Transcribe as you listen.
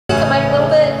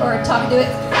do it.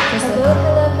 Hello,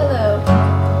 hello, hello.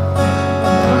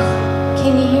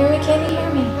 Can you hear me? Can you hear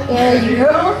me? There you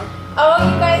go. Oh,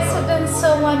 you guys have been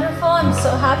so wonderful. I'm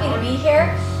so happy to be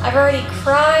here. I've already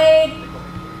cried,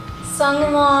 sung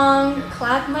along,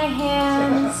 clapped my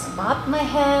hands, bopped my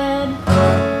head.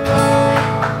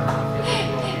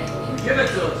 Give it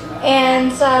to us.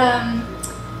 And,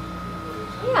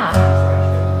 yeah.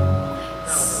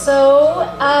 So,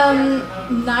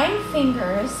 Nine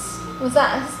Fingers, was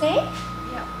that his name?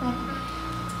 Yeah.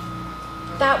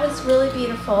 That was really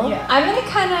beautiful. Yeah. I'm gonna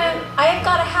I've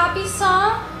got a happy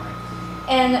song,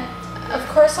 and of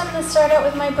course I'm gonna start out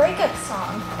with my breakup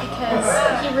song, because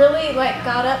he really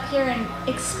got up here and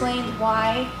explained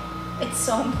why it's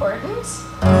so important.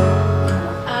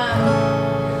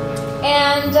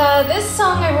 This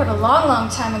song I wrote a long, long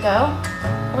time ago.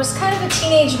 I was kind of a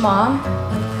teenage mom.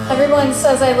 Everyone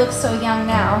says I look so young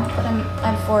now, but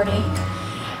I'm 40.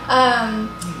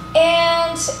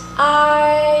 And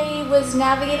I was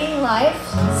navigating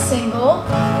life, single,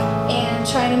 and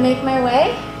trying to make my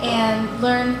way, and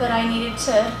learned that I needed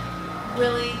to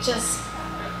really just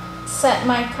set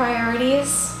my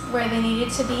priorities where they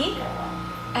needed to be.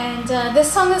 And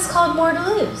this song is called More to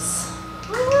Lose.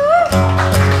 Round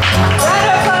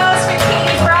of applause for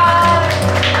Katie Broad.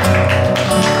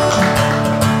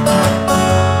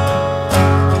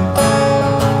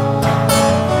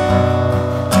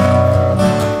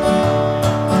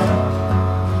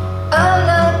 I'm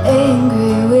not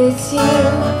angry with you,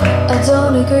 I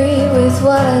don't agree with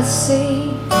what I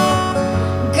see.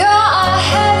 Go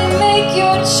ahead and make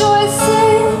your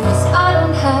choices, I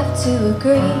don't have to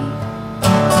agree.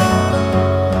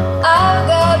 I've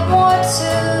got more to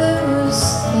lose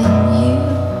than you.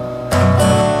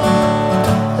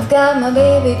 I've got my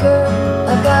baby girl,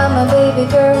 I've got my baby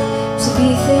girl to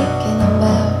be thinking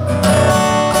about,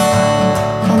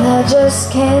 and I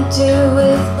just can't do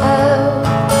without.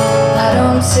 I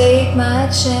don't take my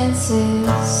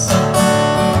chances.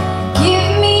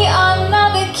 Give me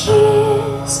another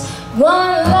kiss,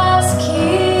 one last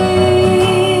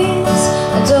kiss.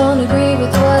 I don't agree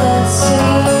with what I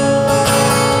see.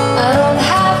 I don't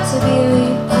have to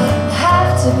believe, I don't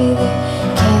have to believe.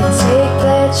 Can't take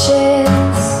that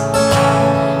chance.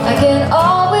 I can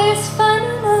always find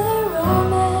another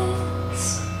romance.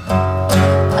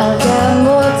 I've got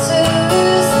more to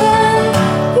lose than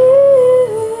you.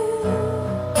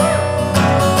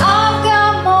 I've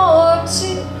got more to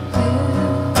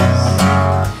lose.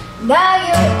 Now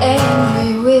you're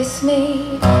angry with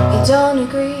me, you don't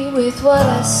agree with what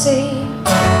I see.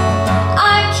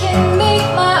 I can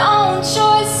make my own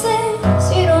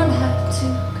choices, you don't have to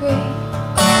agree.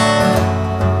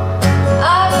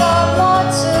 I've got more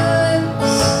to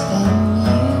lose than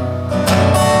you.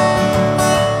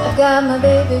 I've got my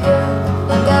baby girl,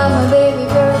 I've got my baby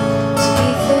girl to be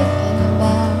thinking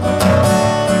about,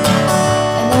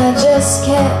 and I just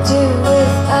can't do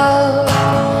without.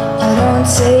 I don't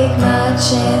take my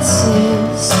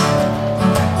chances.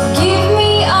 Give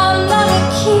me another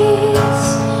kiss,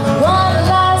 one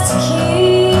last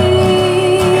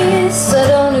kiss. I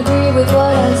don't agree with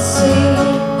what I see.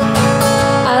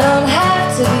 I don't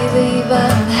have to believe, I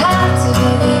don't have to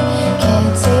believe.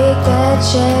 Can't take that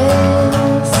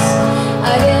chance. I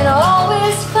can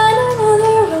always find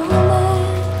another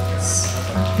romance.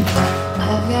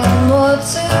 I've got more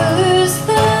to lose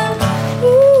than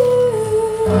you.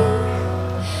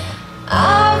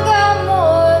 I've got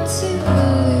more to lose.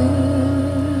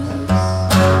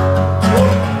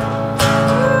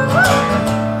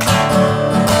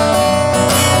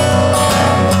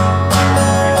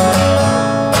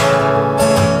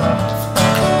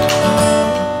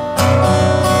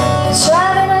 I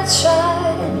tried and I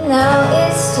tried, now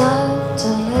it's time to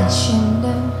let you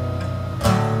know.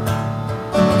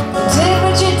 You did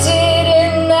what you did,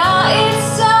 and now it's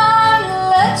time to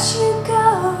let you go.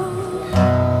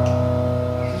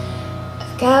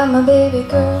 I've got my baby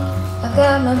girl, I've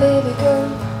got my baby girl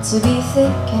to be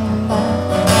thinking about,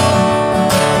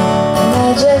 and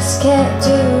I just can't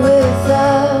do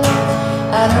without.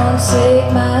 I don't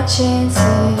take my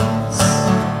chances.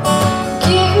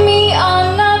 Give me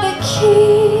another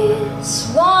kiss,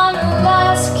 one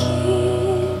last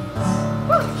kiss.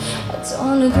 I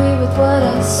don't agree with what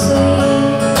I see.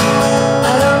 I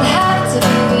don't have to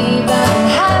believe, I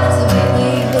don't have to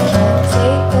believe. I can't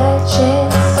take that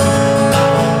chance.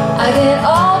 I can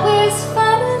always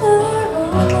find another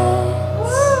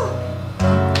romance.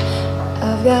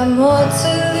 I've got more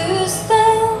to lose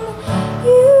than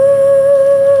you.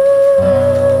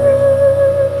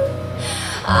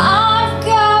 I've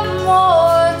got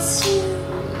more to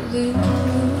lose.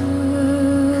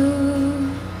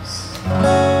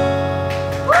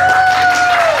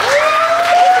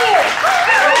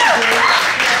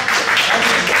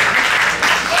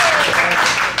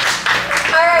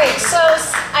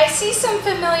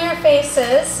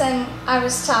 I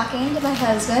was talking to my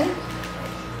husband,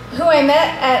 who I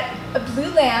met at a Blue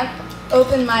Lamp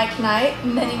open mic night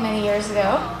many, many years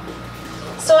ago.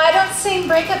 So I don't sing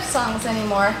breakup songs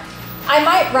anymore. I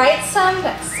might write some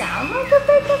that sound like a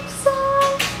breakup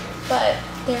song, but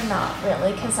they're not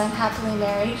really, because I'm happily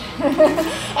married.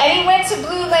 And he went to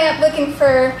Blue Lamp looking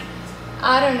for,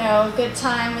 I don't know, a good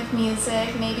time with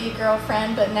music, maybe a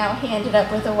girlfriend, but now he ended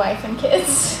up with a wife and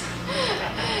kids.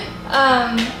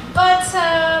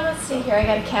 Let's see here, I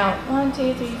gotta count. 1,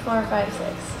 2, 3, 4, 5,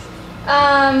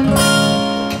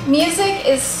 6. Music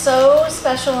is so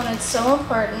special and it's so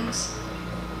important.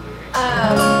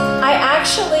 I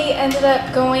actually ended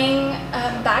up going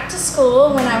back to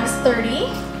school when I was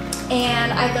 30,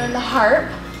 and I learned the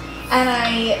harp, and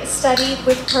I studied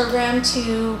with a program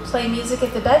to play music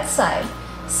at the bedside.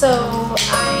 So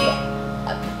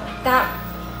that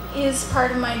is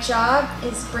part of my job,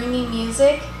 is bringing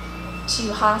music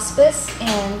to hospice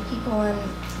and people in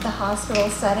the hospital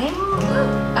setting.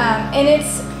 And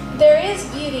there is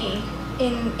beauty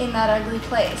in that ugly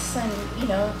place, and you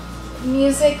know,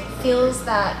 music fills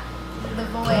the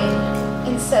void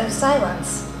instead of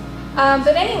silence.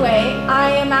 But anyway,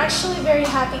 I am actually very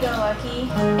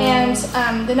happy-go-lucky, and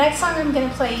the next song I'm going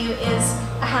to play you is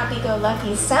a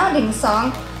happy-go-lucky sounding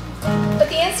song. But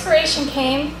the inspiration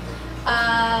came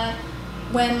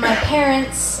when my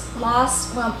parents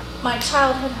lost, well, my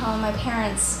childhood home, my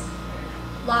parents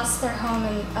lost their home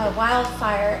in a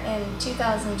wildfire in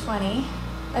 2020,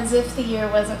 as if the year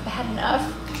wasn't bad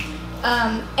enough.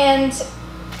 And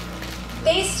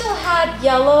they still had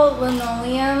yellow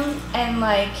linoleum and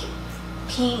like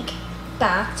pink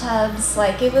bathtubs.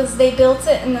 Like they built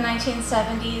it in the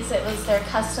 1970s. It was their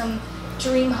custom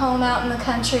dream home out in the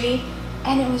country,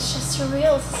 and it was just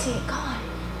surreal to see it gone.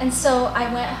 And so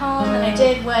I went home and I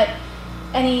did what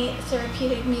any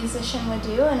therapeutic musician would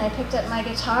do, and I picked up my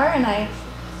guitar and I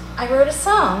wrote a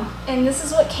song, and this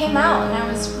is what came out, and I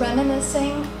was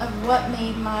reminiscing of what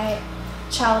made my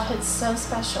childhood so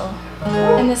special.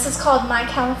 And this is called My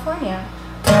California.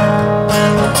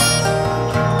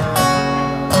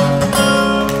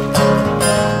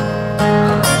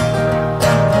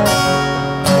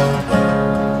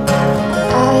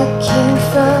 I came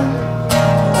from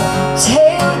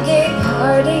tailgate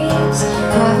parties,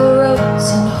 gravel roads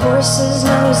and horses'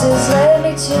 noses led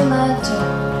me to my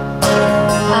door.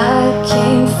 I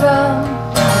came from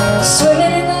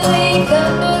swimming in the lake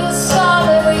under the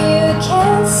starlight where you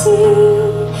can't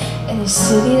see any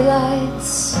city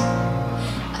lights.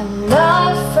 I'm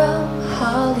not from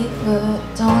Hollywood,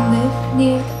 don't live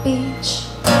near the beach.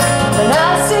 When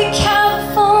I say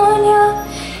California,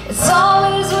 it's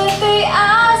always what they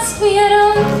ask me. I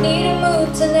don't need to move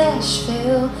to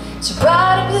Nashville to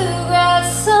write a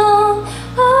bluegrass song.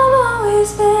 I've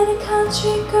always been a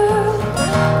country girl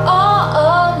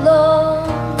all along.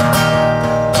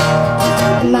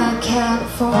 My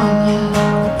California.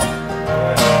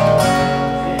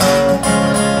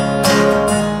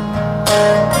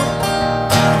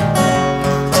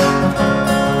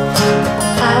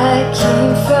 I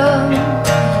came from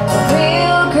a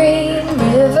real green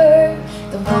river,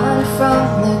 the one from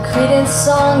the Creedence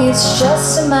song, it's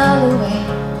just a mile away.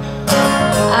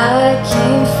 I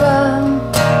came from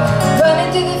running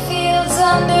through the fields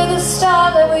under the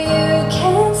starlight where you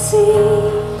can't see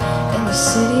any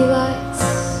city lights.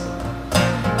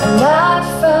 I'm not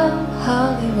from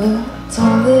Hollywood,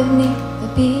 don't live near the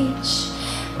beach.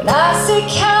 When I say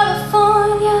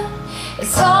California,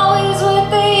 it's always what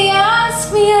they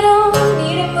ask me. I don't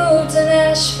need to move to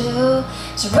Nashville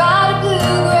to write a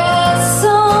bluegrass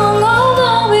song. I've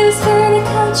always been a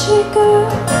country girl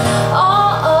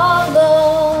all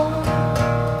along.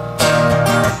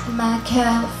 My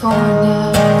California.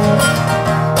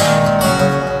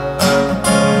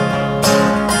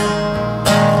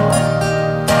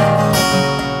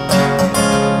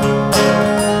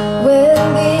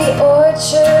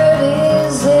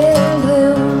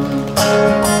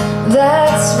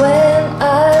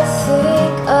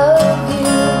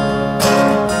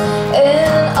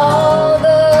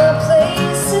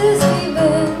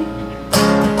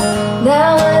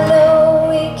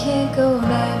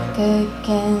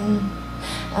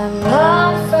 I'm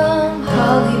not from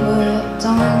Hollywood,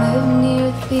 don't live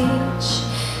near the beach.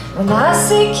 When I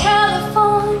say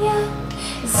California,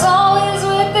 it's always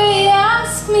what they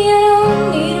ask me. I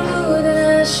don't need to move to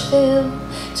Nashville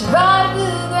to write a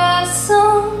bluegrass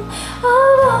song.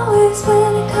 I've always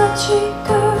been a country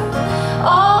girl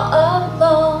all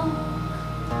along.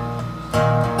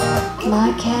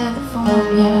 My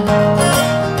California.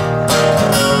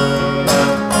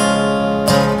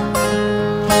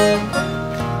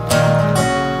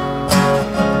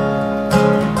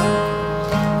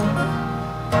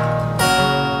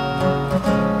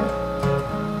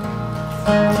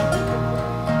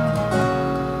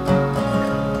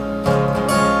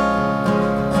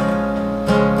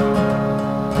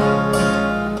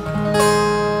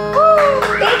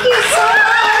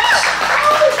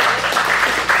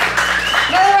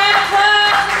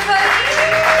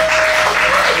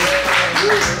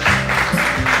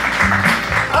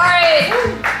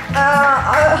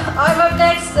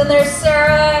 there's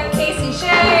Sarah